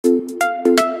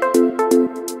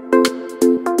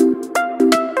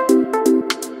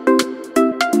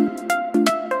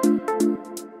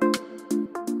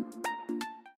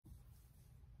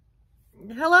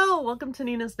welcome to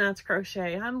Nina's Knots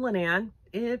Crochet. I'm Lynanne.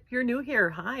 If you're new here,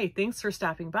 hi, thanks for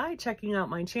stopping by, checking out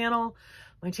my channel.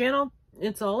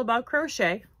 It's all about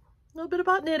crochet, a little bit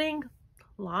about knitting,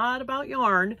 a lot about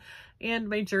yarn, and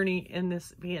my journey in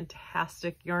this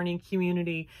fantastic yarning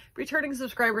community. Returning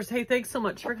subscribers, hey, thanks so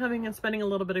much for coming and spending a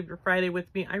little bit of your Friday with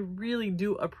me. I really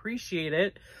do appreciate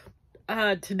it.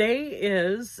 Today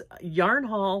is Yarn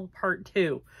Haul Part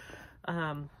 2.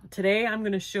 Today I'm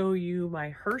going to show you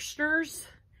my Herrschners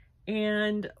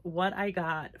and what I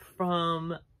got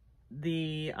from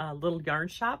the little yarn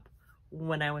shop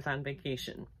when I was on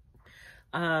vacation.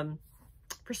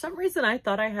 For some reason I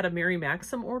thought I had a Mary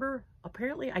Maxim order.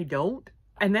 Apparently I don't,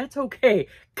 and that's okay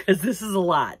because this is a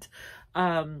lot.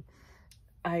 I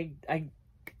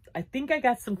think I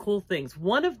got some cool things.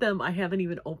 One of them I haven't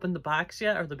even opened the box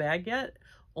yet, or the bag yet,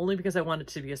 only because I want it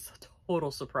to be a total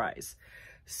surprise.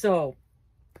 So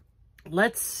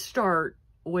let's start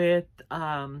with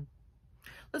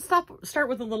start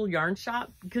with a little yarn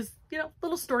shop, because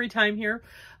little story time here.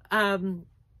 In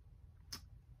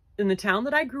the town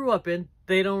that I grew up in,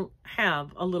 they don't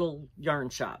have a little yarn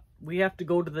shop. We have to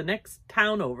go to the next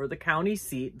town over, the county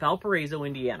seat, Valparaiso,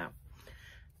 Indiana.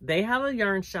 They have a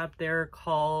yarn shop there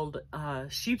called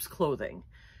Sheep's Clothing.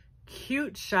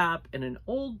 Cute shop in an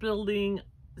old building.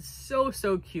 So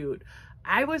cute.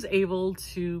 I was able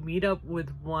to meet up with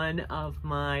one of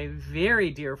my very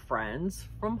dear friends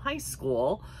from high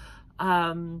school.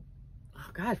 Oh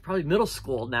gosh, probably middle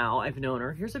school now I've known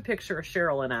her. Here's a picture of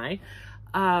Cheryl and I.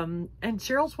 And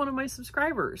Cheryl's one of my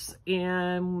subscribers,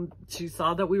 and she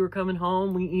saw that we were coming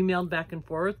home. We emailed back and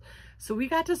forth. So we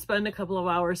got to spend a couple of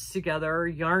hours together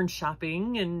yarn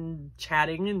shopping and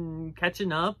chatting and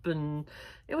catching up, and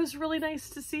it was really nice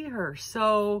to see her.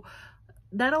 So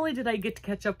not only did I get to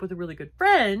catch up with a really good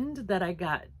friend, that I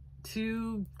got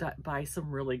to buy some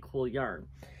really cool yarn.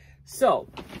 So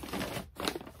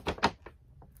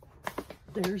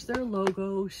there's their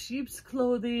logo, Sheep's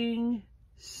Clothing.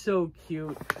 So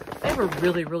cute. They have a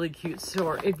really cute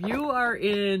store. If you are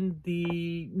in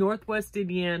the Northwest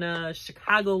Indiana,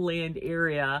 Chicagoland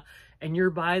area, and you're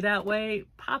by that way,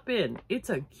 pop in. It's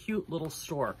a cute little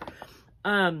store.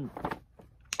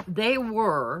 They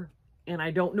were, and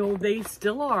I don't know if they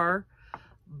still are,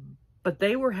 but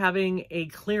they were having a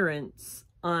clearance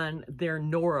on their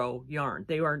Noro yarn.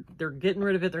 They're getting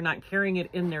rid of it. They're not carrying it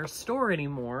in their store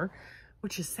anymore,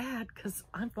 which is sad because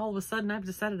all of a sudden I've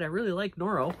decided I really like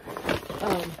Noro.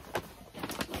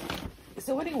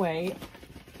 So anyway,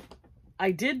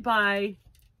 I did buy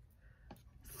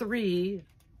 3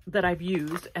 that I've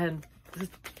used, and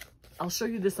I'll show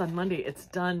you this on Monday. It's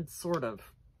done, sort of.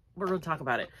 We're going to talk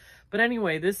about it. But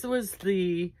anyway, this was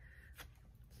the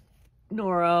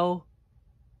Noro,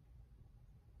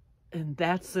 and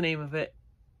that's the name of it.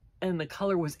 And the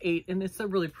color was 8, and it's a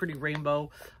really pretty rainbow.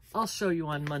 I'll show you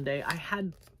on Monday. I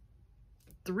had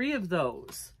 3 of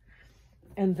those.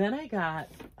 And then I got,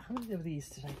 how many of these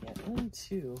did I get? 1,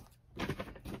 2,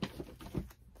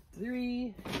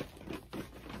 3,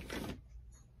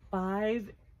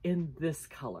 5 in this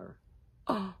color.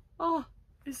 Oh,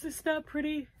 is this not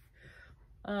pretty?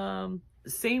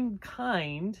 Same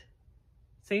kind,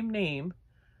 same name,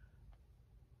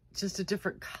 just a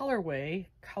different colorway,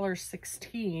 color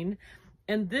 16.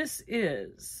 And this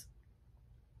is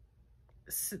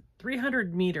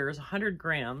 300 meters, 100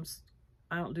 grams.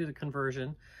 I don't do the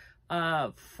conversion.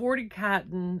 40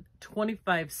 cotton,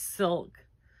 25 silk,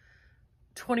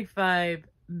 25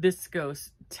 viscose,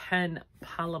 10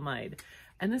 polyamide.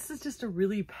 And this is just a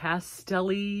really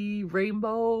pastel-y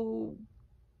rainbow.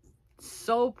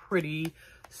 So pretty,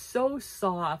 so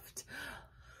soft.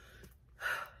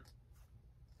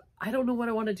 I don't know what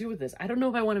I want to do with this. I don't know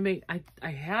if I want to make,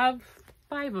 I have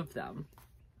 5 of them.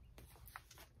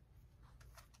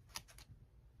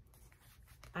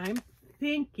 I'm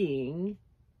thinking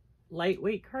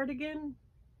lightweight cardigan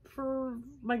for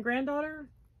my granddaughter,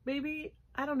 maybe.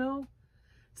 I don't know.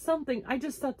 Something. I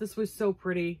just thought this was so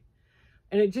pretty,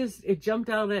 and it jumped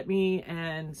out at me,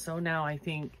 and so now I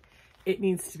think it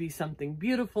needs to be something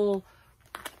beautiful,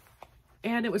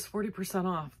 and it was 40%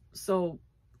 off. So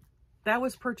that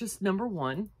was purchase number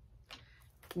 1,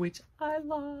 which I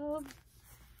love.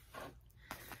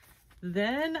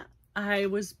 Then I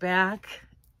was back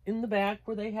in the back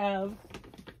where they have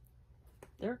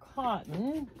their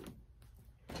cotton.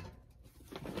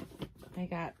 I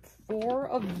got 4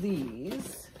 of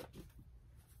these,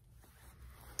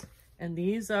 and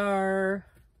these are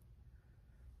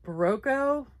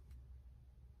Barocco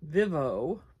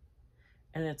Vivo,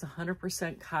 and it's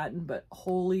 100% cotton, but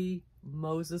holy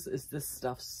Moses, is this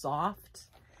stuff soft.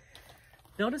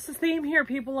 Notice the theme here.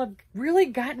 People have really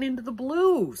gotten into the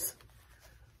blues.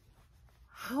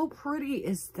 How pretty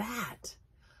is that?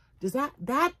 Does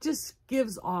that just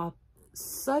gives off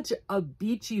such a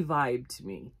beachy vibe to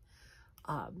me.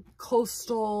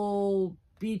 Coastal,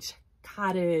 beach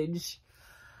cottage.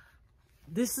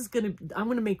 This is I'm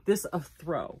gonna make this a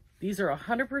throw. These are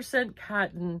 100%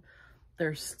 cotton.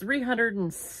 There's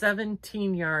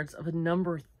 317 yards of a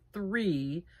number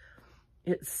 3.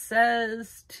 It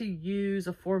says to use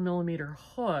a 4mm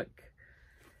hook.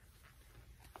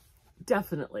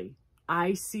 Definitely.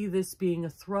 I see this being a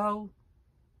throw,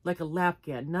 like a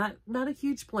lapghan, not a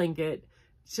huge blanket,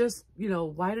 just, you know,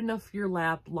 wide enough for your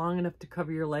lap, long enough to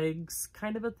cover your legs,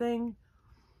 kind of a thing.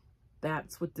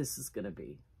 That's what this is going to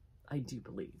be, I do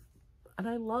believe. And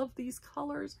I love these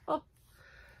colors. Oh,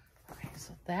 okay,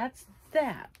 so that's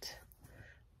that.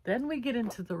 Then we get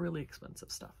into the really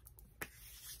expensive stuff.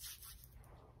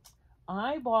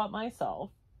 I bought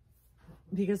myself,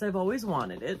 because I've always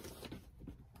wanted it,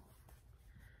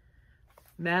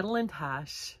 Madeline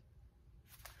Tosh.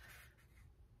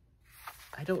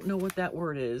 I don't know what that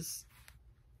word is.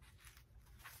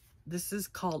 This is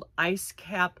called Ice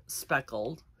Cap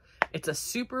Speckled. It's a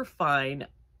super fine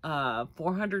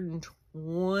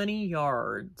 420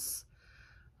 yards.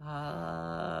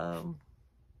 100%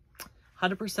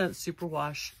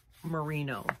 superwash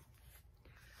merino.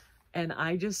 And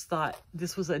I just thought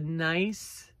this was a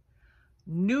nice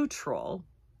neutral.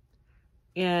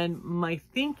 And my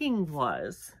thinking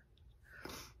was,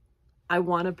 I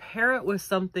want to pair it with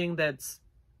something that's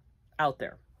out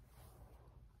there.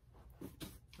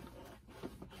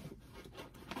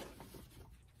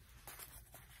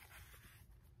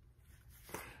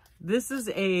 This is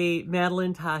a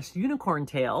Madeline Tosh unicorn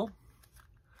tail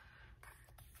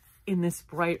in this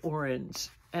bright orange.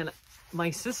 And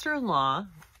my sister-in-law,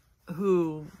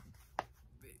 who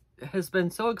has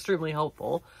been so extremely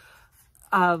helpful,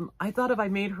 I thought if I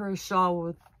made her a shawl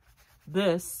with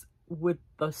this, with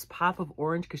this pop of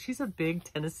orange, because she's a big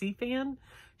Tennessee fan.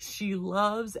 She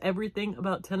loves everything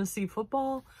about Tennessee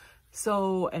football.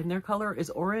 So, and their color is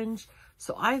orange.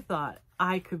 So I thought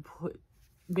I could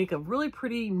make a really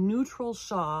pretty neutral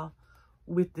shawl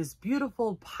with this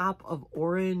beautiful pop of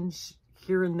orange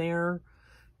here and there,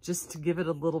 just to give it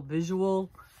a little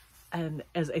visual. And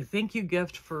as a thank you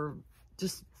gift for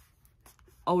just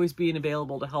always being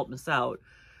available to help us out.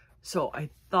 So I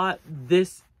thought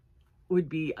this would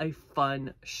be a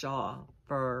fun shawl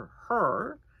for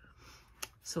her.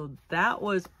 So that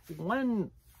was one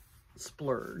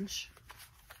splurge.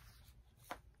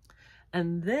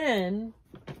 And then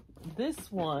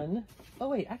this one, oh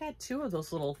wait, I got 2 of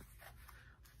those little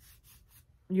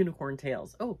unicorn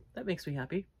tails. Oh, that makes me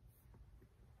happy.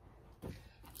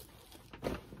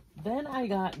 Then I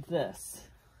got this.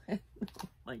 Oh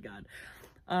my God.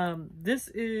 This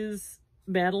is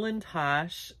Madeline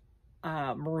Tosh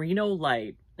Merino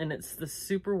Light, and it's the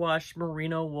superwash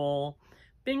merino wool,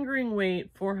 fingering weight,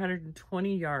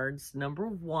 420 yards, number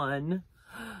 1.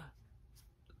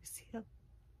 See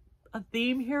a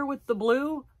theme here with the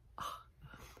blue?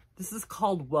 This is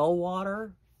called Well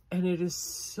Water, and it is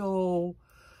so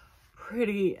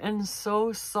pretty and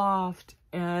so soft,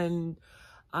 and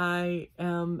I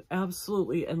am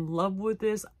absolutely in love with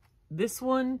this. This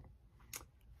one,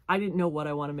 I didn't know what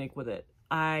I want to make with it.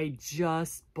 I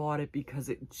just bought it because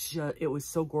it was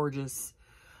so gorgeous.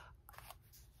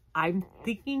 I'm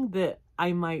thinking that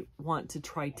I might want to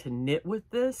try to knit with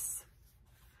this,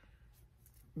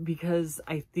 because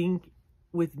I think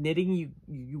with knitting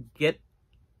you get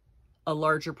a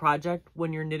larger project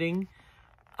when you're knitting,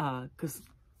 because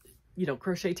you know,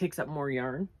 crochet takes up more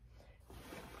yarn.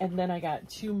 And then I got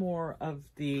 2 more of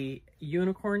the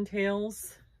unicorn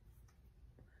tails.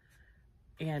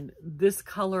 And this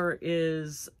color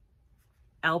is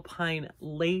alpine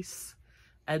lace,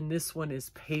 and this one is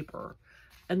paper.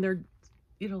 And they're,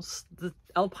 you know, the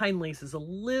alpine lace is a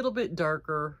little bit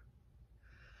darker,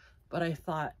 but I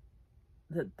thought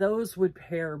that those would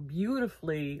pair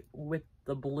beautifully with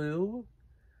the blue.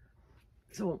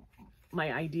 So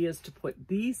my idea is to put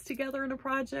these together in a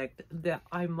project that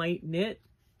I might knit,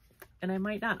 and I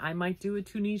might not. I might do a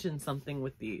Tunisian something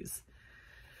with these.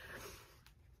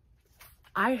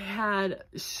 I had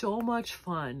so much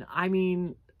fun. I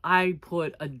mean, I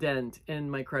put a dent in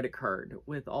my credit card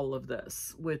with all of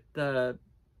this, with the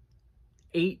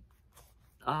 8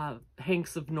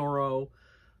 hanks of Noro,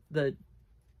 the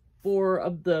 4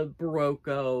 of the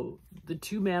Barocco, the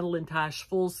 2 Madeline Tosh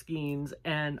full skeins,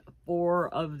 and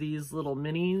 4 of these little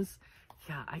minis.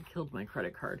 Yeah, I killed my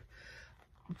credit card.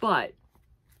 But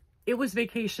it was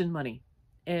vacation money.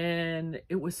 and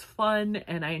it was fun,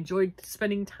 and I enjoyed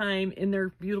spending time in their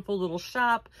beautiful little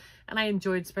shop, and I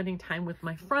enjoyed spending time with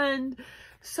my friend.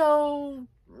 So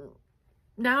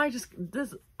now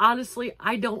honestly,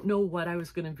 I don't know what I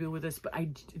was going to do with this, but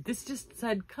this just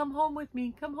said, come home with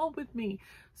me, come home with me.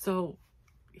 So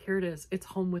here it is. It's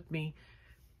home with me.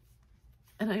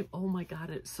 And oh my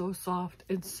God, it's so soft.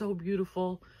 It's so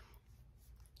beautiful.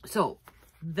 So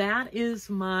that is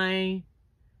my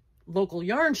local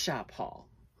yarn shop haul.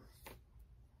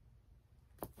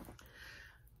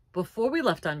 Before we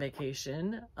left on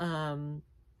vacation, Herrschners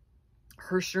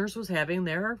was having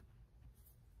their,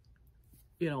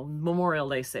 Memorial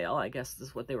Day sale, I guess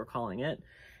is what they were calling it.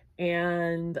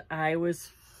 And I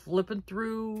was flipping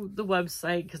through the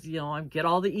website because, I get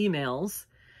all the emails,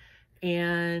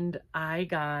 and I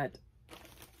got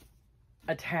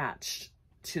attached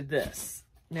to this.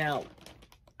 Now,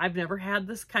 I've never had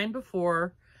this kind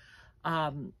before.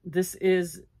 This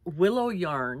is Willow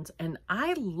Yarns, and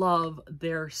I love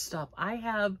their stuff. I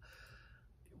have,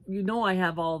 I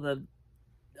have all the,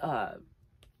 I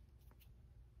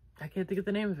can't think of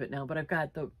the name of it now, but I've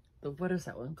got the what is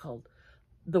that one called?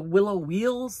 The Willow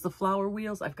Wheels, the flower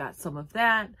wheels. I've got some of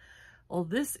that. Well,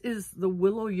 this is the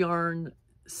Willow Yarn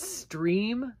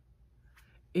Stream.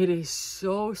 It is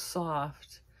so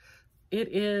soft. It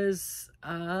is,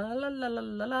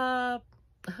 it's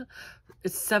 70%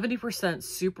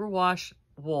 superwash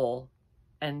wool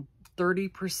and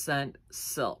 30%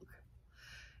 silk.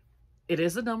 It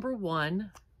is a number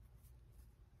 1.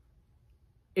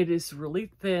 It is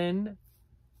really thin,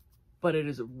 but it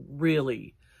is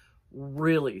really,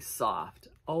 really soft.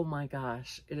 Oh my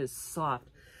gosh, it is soft.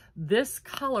 This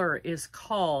color is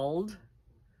called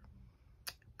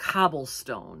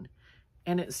Cobblestone,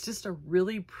 and it's just a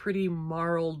really pretty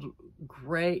marled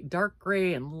gray, dark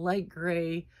gray and light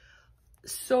gray.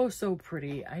 So, so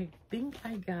pretty. I think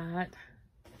I got,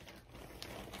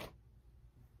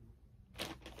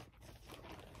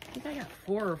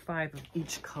 4 or 5 of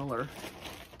each color.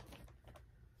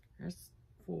 There's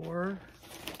 4,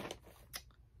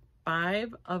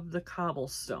 5 of the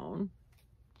Cobblestone.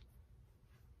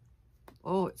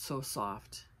 Oh, it's so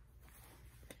soft.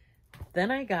 Then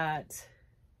I got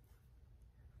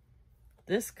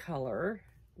this color,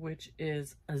 which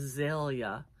is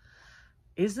Azalea.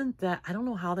 Isn't that, I don't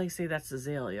know how they say that's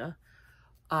Azalea.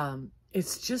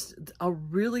 It's just a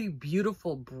really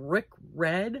beautiful brick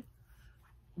red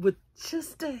with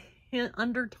just a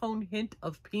undertone hint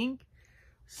of pink.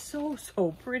 So,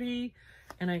 so pretty.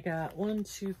 And I got 1,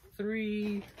 2,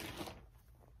 3,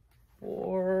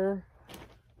 4,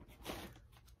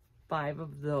 5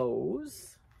 of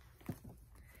those.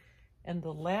 And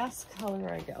the last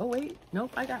color I got, oh wait,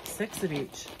 nope, I got 6 of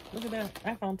each. Look at that,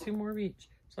 I found 2 more of each.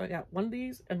 So I got 1 of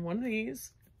these and 1 of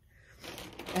these.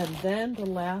 And then the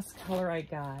last color I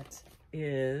got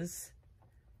is,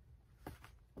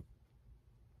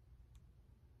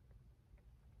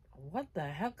 what the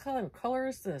heck color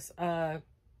is this?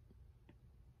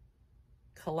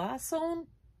 Cloisonne?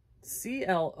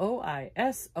 C-L-O-I-S-O-N-N-E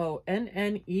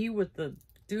with the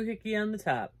doohickey on the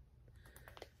top.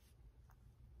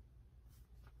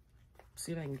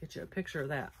 See if I can get you a picture of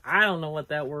that. I don't know what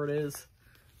that word is.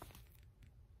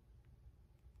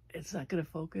 It's not going to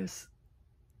focus.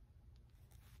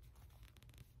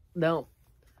 No.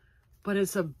 But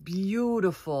it's a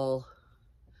beautiful,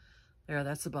 there,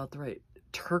 that's about the right,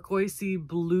 turquoisey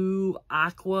blue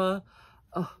aqua.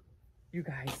 Oh, you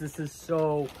guys, this is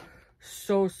so,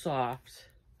 so soft.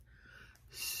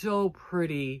 So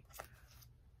pretty.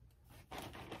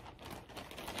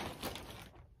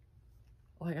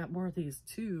 Oh, I got more of these,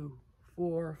 2,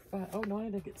 4, 5. Oh no, I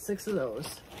had to get 6 of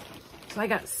those. So I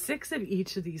got 6 of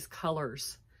each of these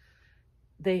colors.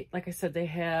 They, like I said, they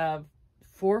have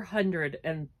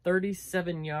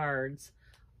 437 yards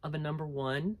of a number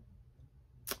 1.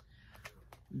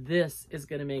 This is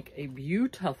going to make a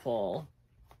beautiful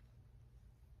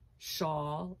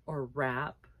shawl or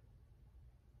wrap.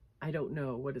 I don't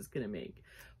know what it's going to make,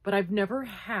 but I've never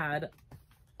had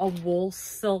a wool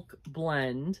silk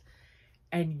blend,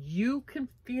 and you can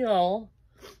feel,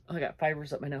 oh, I got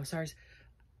fibers up my nose, sorry.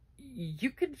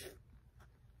 You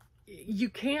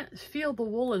can't feel the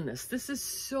wool in this. This is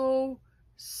so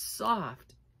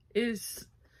soft. It is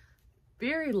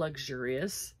very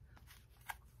luxurious.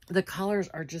 The colors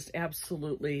are just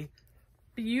absolutely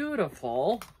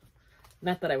beautiful.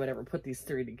 Not that I would ever put these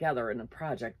 3 together in a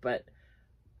project, but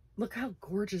look how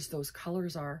gorgeous those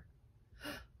colors are.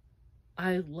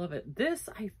 I love it. This,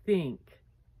 I think,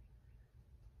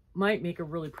 might make a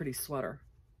really pretty sweater.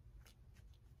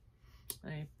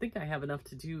 I think I have enough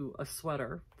to do a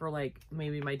sweater for like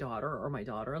maybe my daughter or my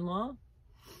daughter-in-law.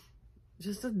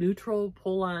 just a neutral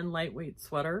pull-on lightweight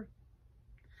sweater.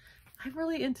 I'm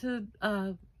really into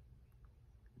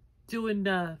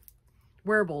doing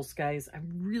wearables, guys.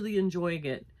 I'm really enjoying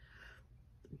it.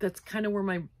 That's kind of where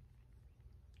my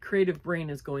creative brain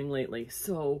is going lately.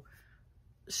 So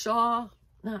Shaw,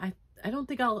 no, I don't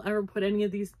think I'll ever put any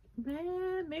of these.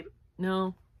 Maybe,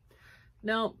 no,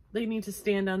 they need to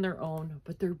stand on their own,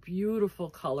 but they're beautiful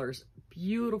colors,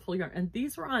 beautiful yarn. And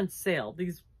these were on sale.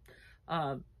 These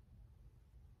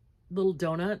little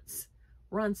donuts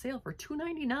were on sale for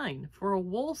 $2.99 for a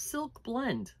wool silk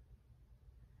blend.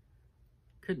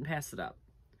 Couldn't pass it up.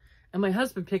 And my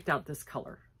husband picked out this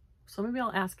color. So maybe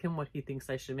I'll ask him what he thinks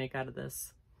I should make out of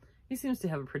this. He seems to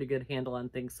have a pretty good handle on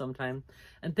things sometime.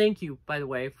 And thank you, by the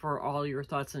way, for all your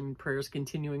thoughts and prayers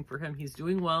continuing for him. He's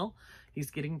doing well.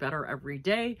 He's getting better every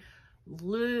day.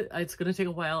 It's going to take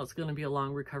a while. It's going to be a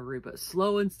long recovery, but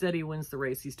slow and steady wins the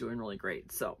race. He's doing really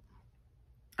great. So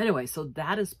anyway, so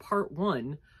that is part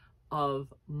one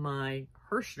of my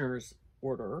Herrschners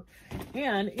order.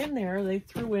 And in there, they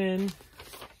threw in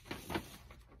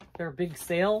their big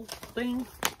sale thing.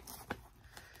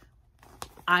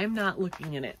 I'm not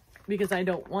looking in it because I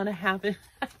don't want to have it.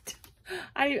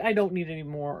 I don't need any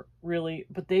more, really.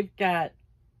 But they've got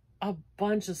a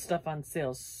bunch of stuff on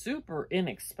sale. Super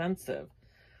inexpensive.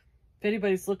 If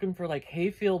anybody's looking for like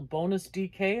Hayfield bonus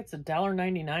DK, it's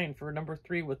 $1.99 for number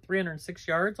 3 with 306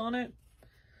 yards on it.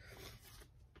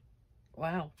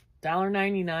 Wow.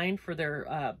 $1.99 for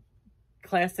their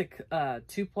classic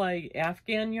 2-ply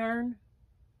Afghan yarn.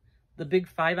 The big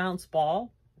 5-ounce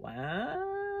ball.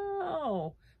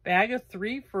 Wow. Bag of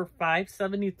 3 for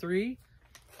 $5.73.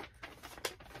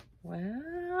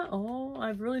 Wow. Oh, I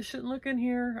really shouldn't look in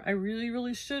here. I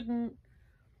really shouldn't.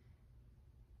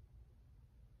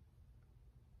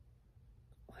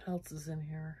 What else is in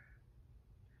here?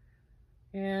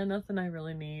 Yeah, nothing I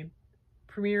really need.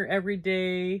 Premier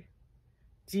Everyday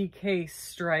DK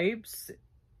Stripes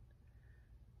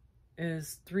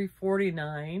is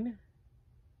 $3.49.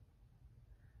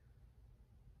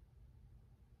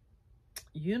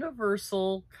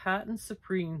 Universal Cotton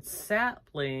Supreme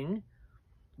Sapling,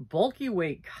 bulky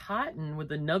weight cotton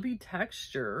with a nubby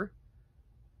texture,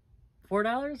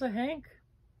 $4 a hank.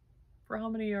 For how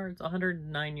many yards?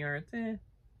 109 yards.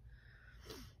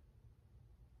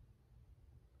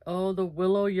 Oh, the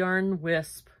Willow Yarn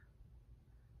Wisp.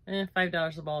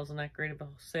 $5 a ball isn't that great of a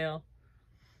sale.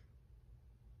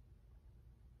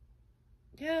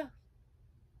 Yeah.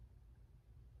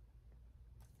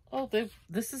 Oh,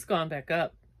 this has gone back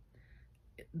up.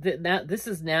 This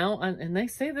is now on, and they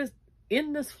say this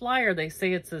in this flyer. They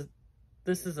say it's a.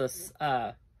 This is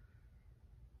a.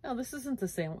 No, this isn't the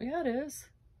same. Yeah, it is.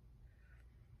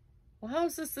 Well, how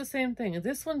is this the same thing?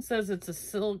 This one says it's a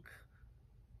silk.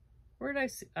 Where did I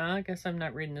see? I guess I'm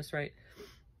not reading this right.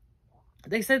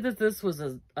 They said that this was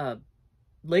a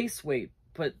lace weight,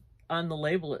 but on the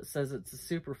label it says it's a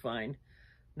super fine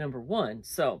number 1.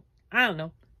 So I don't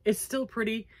know. It's still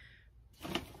pretty.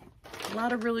 A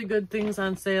lot of really good things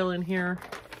on sale in here.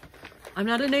 I'm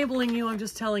not enabling you. I'm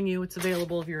just telling you it's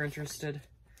available if you're interested.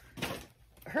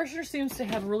 Herrschner seems to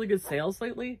have really good sales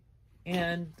lately,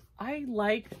 and I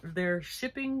like their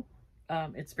shipping.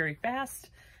 It's very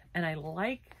fast, and I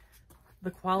like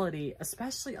the quality,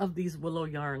 especially of these willow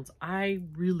yarns. I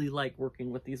really like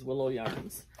working with these willow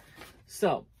yarns.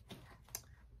 So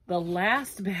the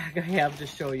last bag I have to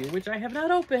show you, which I have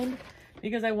not opened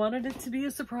because I wanted it to be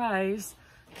a surprise,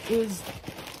 is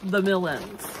the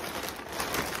Lynannes.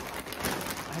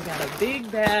 I got a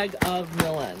big bag of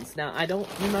Lynannes. Now, I don't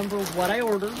remember what I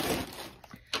ordered.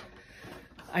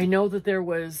 I know that there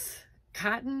was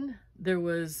cotton, there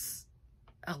was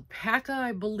alpaca,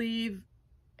 I believe,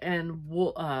 and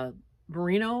wool,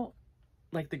 merino,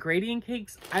 like the gradient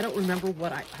cakes. I don't remember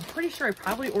what I'm pretty sure I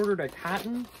probably ordered a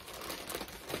cotton,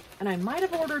 and I might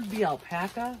have ordered the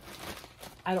alpaca.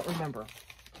 I don't remember.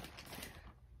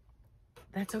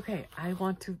 That's okay. I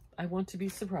want to be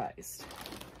surprised.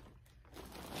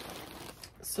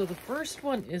 So the first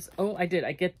one is, oh, I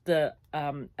get the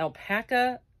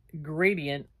alpaca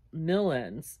gradient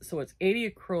Lynannes. So it's 80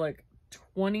 acrylic,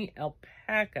 20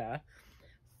 alpaca,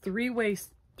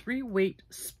 3-weight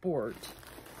sport.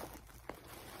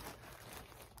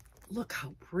 Look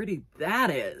how pretty that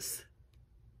is.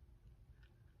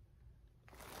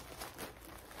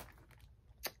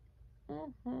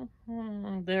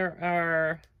 There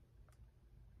are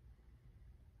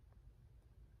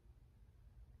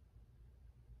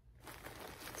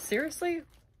seriously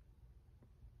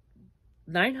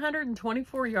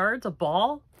 924 yards a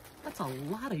ball. That's a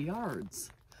lot of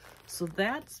yards. So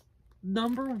that's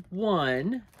number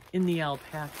 1 in the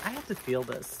alpaca. I have to feel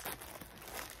this.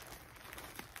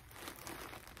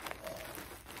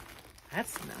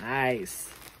 That's nice.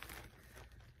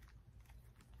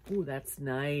 Ooh, that's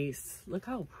nice. Look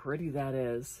how pretty that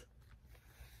is.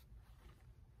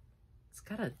 It's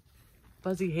got a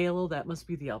fuzzy halo. That must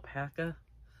be the alpaca.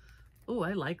 Ooh,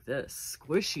 I like this.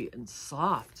 Squishy and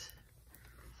soft.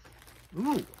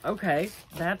 Ooh, okay.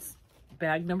 That's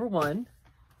bag number 1.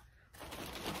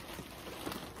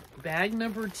 Bag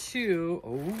number 2.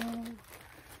 Oh,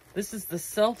 this is the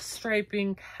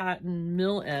self-striping cotton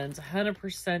mill ends,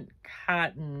 100%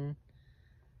 cotton.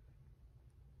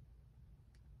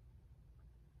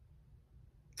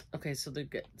 Okay, so they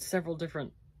get several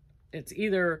different, it's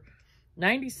either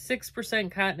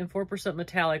 96% cotton and 4%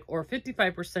 metallic, or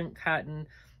 55% cotton,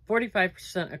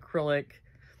 45% acrylic,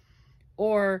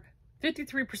 or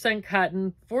 53%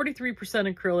 cotton,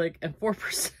 43% acrylic, and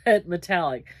 4%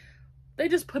 metallic. They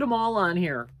just put them all on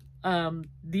here.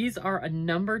 These are a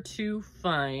number 2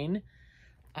 fine.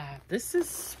 This is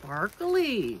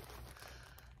sparkly.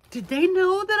 Did they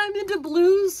know that I'm into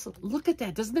blues? Look at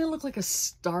that. Doesn't that look like a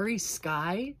starry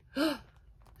sky?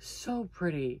 So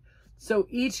pretty. So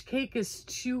each cake is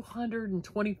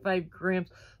 225 grams,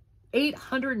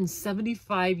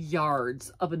 875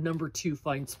 yards of a number 2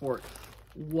 fine sport.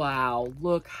 Wow,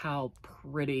 look how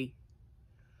pretty.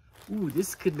 Ooh,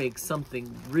 this could make something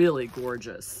really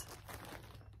gorgeous.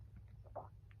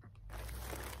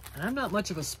 And I'm not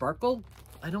much of a sparkle.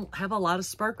 I don't have a lot of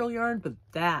sparkle yarn, but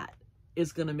that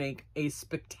is going to make a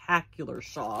spectacular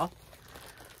shawl.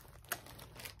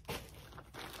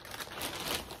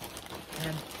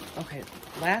 And, okay,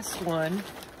 last one.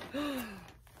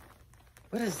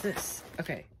 What is this?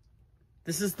 Okay,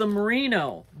 this is the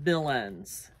merino mill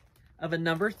ends of a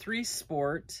number 3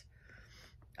 sport.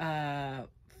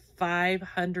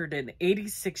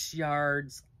 586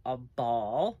 yards a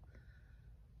ball.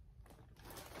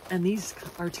 And these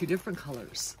are 2 different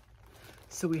colors.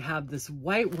 So we have this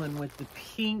white one with the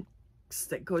pinks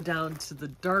that go down to the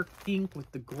dark pink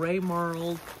with the gray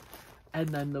marled. And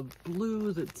then the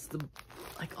blue that's the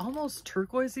like almost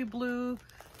turquoisey blue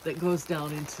that goes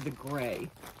down into the gray.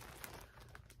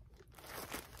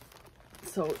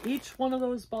 So each one of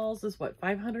those balls is what,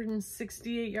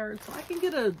 568 yards. So I can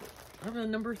get a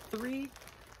number 3.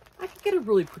 I could get a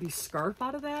really pretty scarf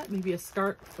out of that. Maybe a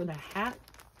scarf and a hat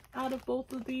out of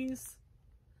both of these.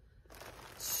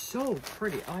 So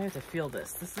pretty. Oh, I have to feel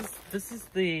this. This is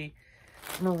the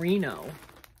merino.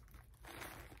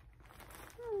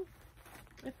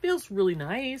 It feels really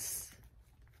nice.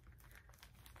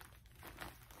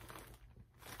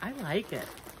 I like it.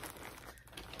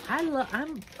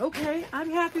 I'm okay. I'm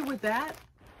happy with that.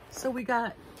 So we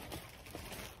got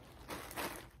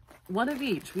one of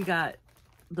each. We got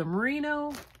the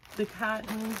merino, the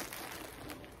cotton,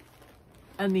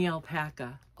 and the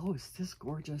alpaca. Oh, is this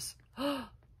gorgeous?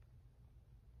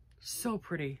 So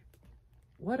pretty.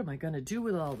 What am I going to do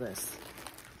with all this?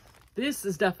 This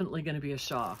is definitely going to be a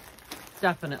shawl.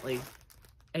 Definitely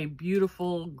a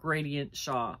beautiful gradient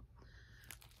shawl.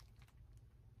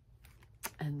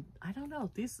 And I don't know,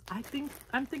 these,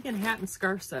 I'm thinking hat and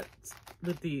scarf sets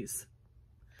with these.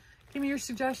 Give me your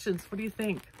suggestions. What do you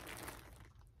think?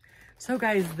 So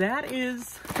guys, that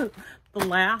is the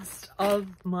last of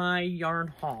my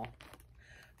yarn haul.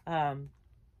 I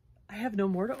have no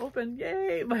more to open.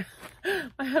 Yay! My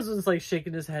husband's like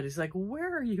shaking his head. He's like,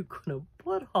 where are you gonna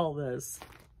put all this?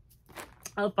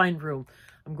 I'll find room.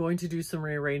 I'm going to do some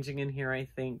rearranging in here, I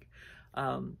think.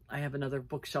 I have another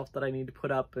bookshelf that I need to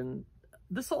put up, and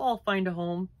this will all find a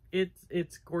home.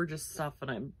 It's gorgeous stuff,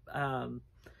 and I'm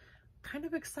kind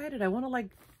of excited. I want to like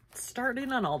start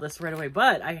in on all this right away,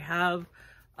 but I have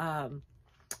I'm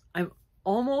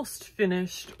almost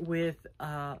finished with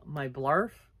my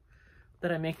blarf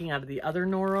that I'm making out of the other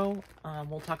Noro.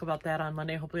 We'll talk about that on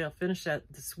Monday. Hopefully I'll finish that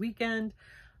this weekend.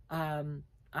 I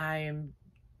am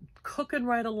cooking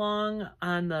right along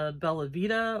on the Bella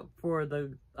Vita for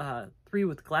the 3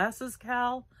 with Glasses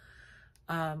Cal.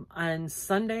 On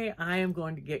Sunday, I am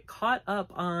going to get caught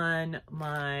up on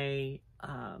my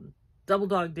Double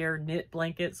Dog Dare knit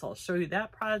blanket. So I'll show you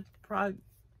that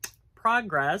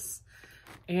progress.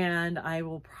 And I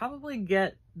will probably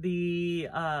get the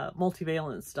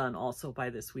multivalence done also by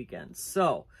this weekend.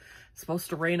 So it's supposed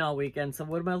to rain all weekend. So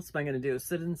what else am I going to do?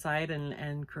 Sit inside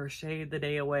and crochet the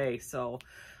day away. So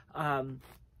I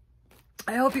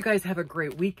hope you guys have a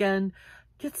great weekend.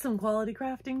 Get some quality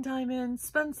crafting time in.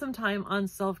 Spend some time on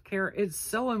self-care. It's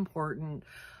so important.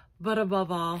 But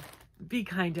above all, be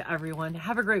kind to everyone.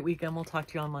 Have a great weekend. We'll talk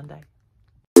to you on Monday.